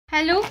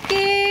Hello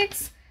kids,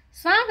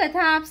 स्वागत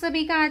है आप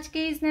सभी का आज के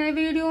इस नए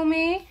वीडियो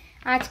में।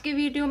 आज के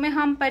वीडियो में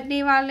हम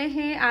पढ़ने वाले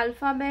हैं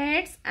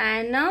अल्फाबेट्स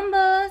एंड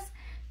नंबर्स।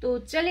 तो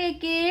चलिए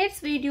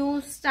किड्स वीडियो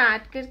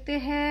स्टार्ट करते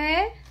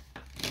हैं।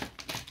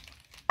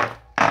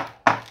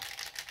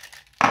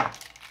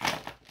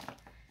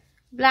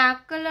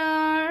 ब्लैक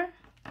कलर,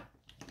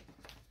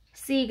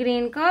 सी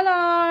green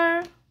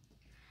colour,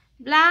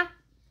 black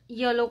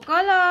yellow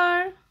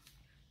colour,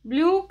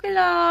 blue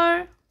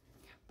colour,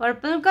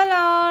 purple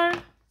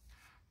colour,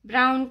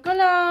 brown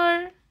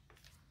colour,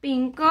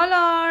 pink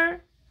colour,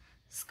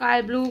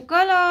 sky blue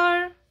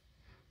colour,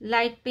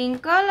 light pink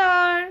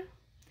colour,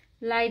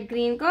 light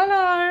green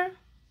colour,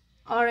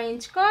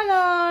 orange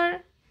colour,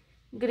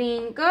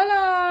 green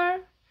colour,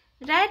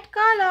 red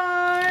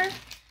colour.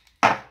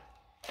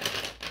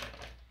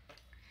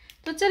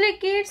 तो चलिए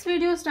kids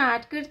video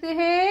start करते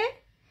हैं।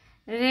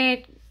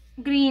 Red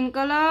green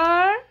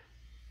colour,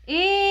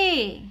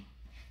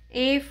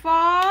 A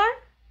for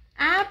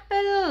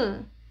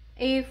apple,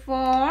 A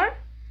for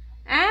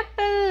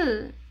apple.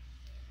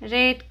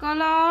 Red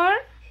color,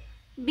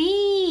 B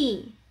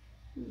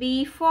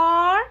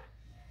for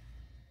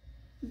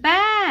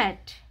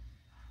bat,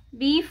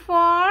 B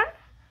for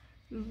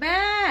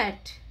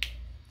bat,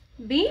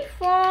 B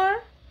for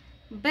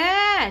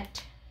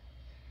bat.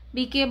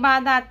 B के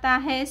बाद आता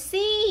है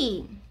C,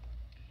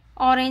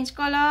 orange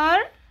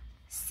colour,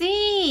 C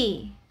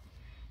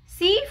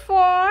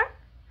for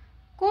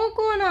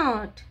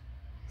coconut,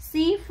 C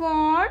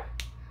for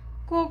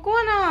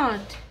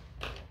coconut,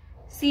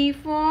 C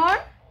for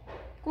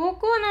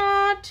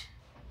coconut.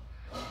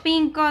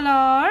 Pink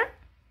color,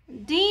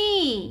 D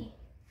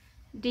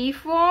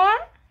for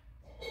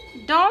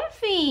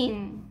dolphin,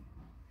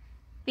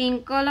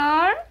 pink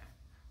color,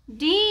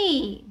 D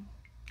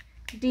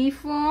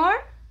for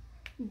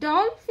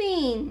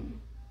dolphin,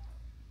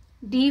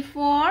 D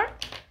for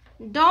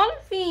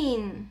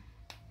dolphin.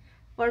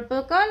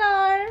 Purple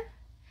color,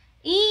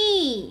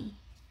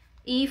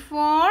 E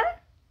for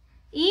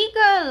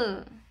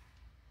eagle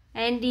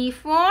and D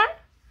for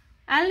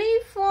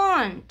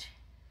elephant.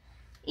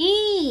 E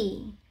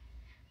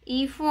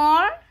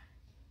for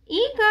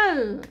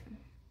eagle.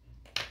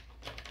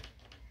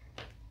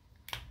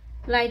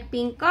 Light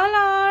pink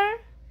color,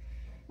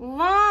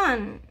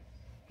 1.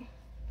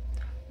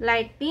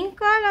 Light pink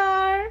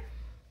color,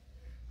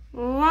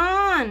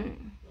 1.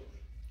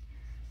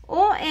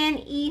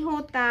 O-N-E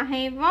होता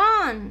है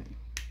 1.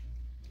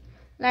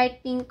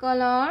 Light pink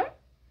colour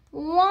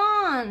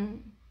 1.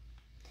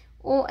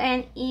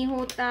 O-N-E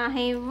होता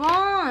है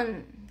 1.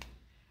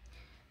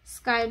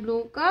 Sky blue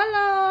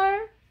colour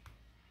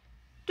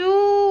 2.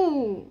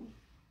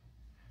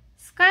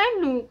 Sky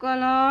blue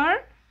colour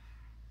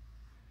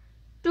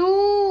 2.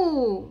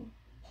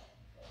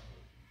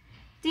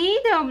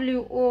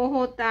 T-W-O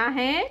होता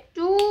है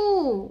 2.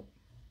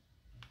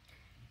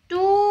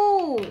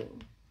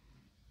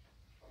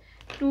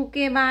 2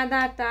 के बाद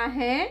आता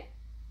है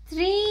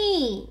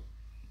 3.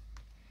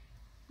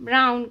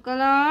 Brown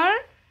colour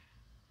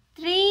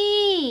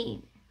 3.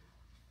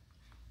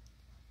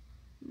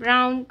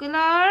 Brown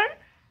colour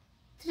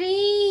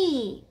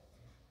 3.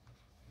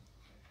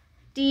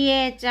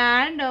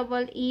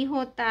 THREE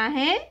होता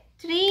है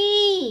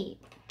 3.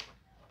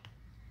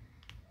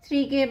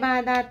 3 के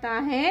बाद आता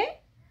है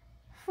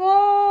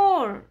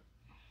 4.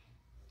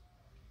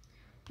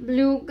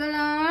 Blue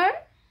colour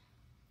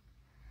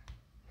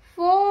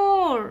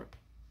 4.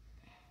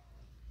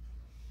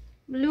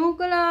 Blue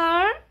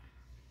colour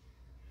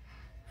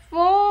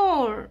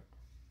 4.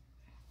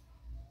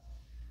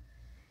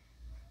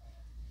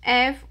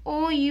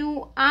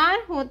 FOUR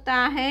होता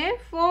है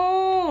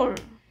 4.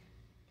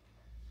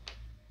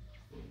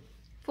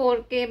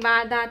 4 के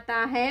बाद आता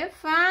है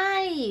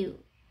 5.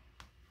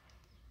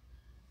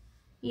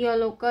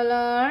 Yellow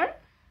colour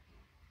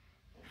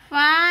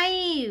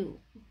 5.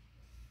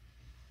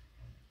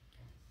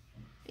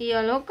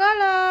 Yellow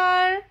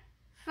colour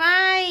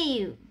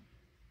 5.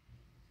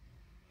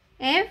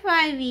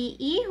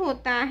 FIVE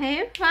होता है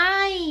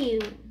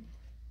 5.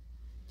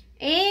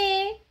 A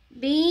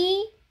B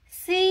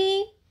C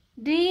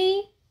D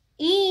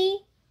E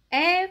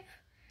F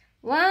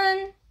 1